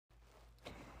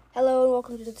Hello and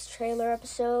welcome to this trailer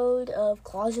episode of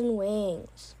Claws and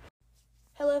Wings.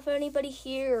 Hello if anybody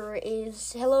who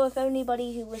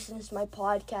listens to my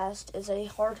podcast is a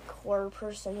hardcore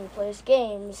person who plays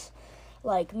games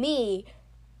like me.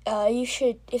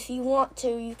 If you want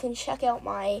to, you can check out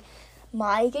my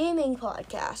gaming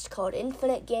podcast called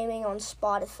Infinite Gaming on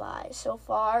Spotify. So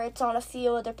far, it's on a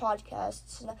few other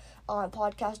podcasts on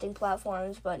podcasting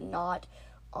platforms, but not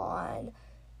on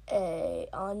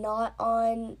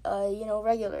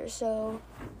regular. So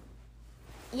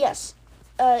yes,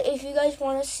 if you guys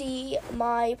want to see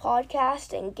my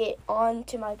podcast and get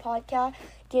onto that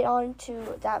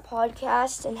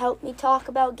podcast and help me talk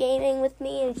about gaming with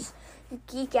me and just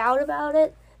geek out about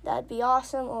it, that'd be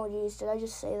awesome. Oh geez, did I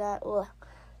just say that? Ugh.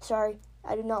 Sorry,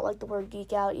 I do not like the word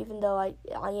geek out, even though I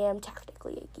am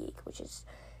technically a geek, which is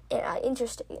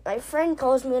interesting. My friend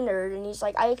calls me a nerd, and he's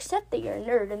like, I accept that you're a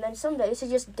nerd, and then some days he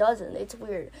just doesn't. It's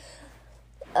weird.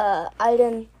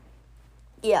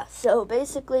 So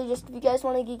basically, just if you guys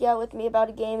want to geek out with me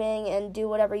about gaming and do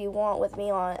whatever you want with me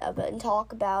on it and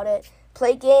talk about it,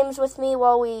 play games with me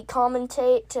while we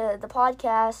commentate to the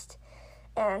podcast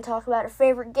and talk about our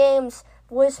favorite games,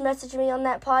 voice message me on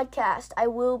that podcast. I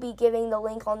will be giving the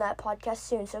link on that podcast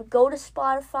soon. So go to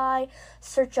Spotify,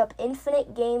 search up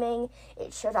Infinite Gaming.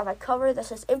 It should have a cover that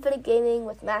says Infinite Gaming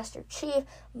with Master Chief,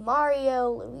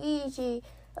 Mario, Luigi,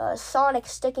 Sonic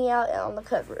sticking out on the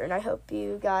cover. And I hope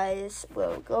you guys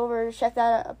will go over and check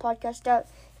that podcast out.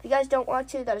 If you guys don't want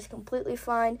to, that is completely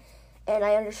fine, and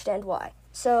I understand why.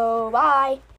 So, bye!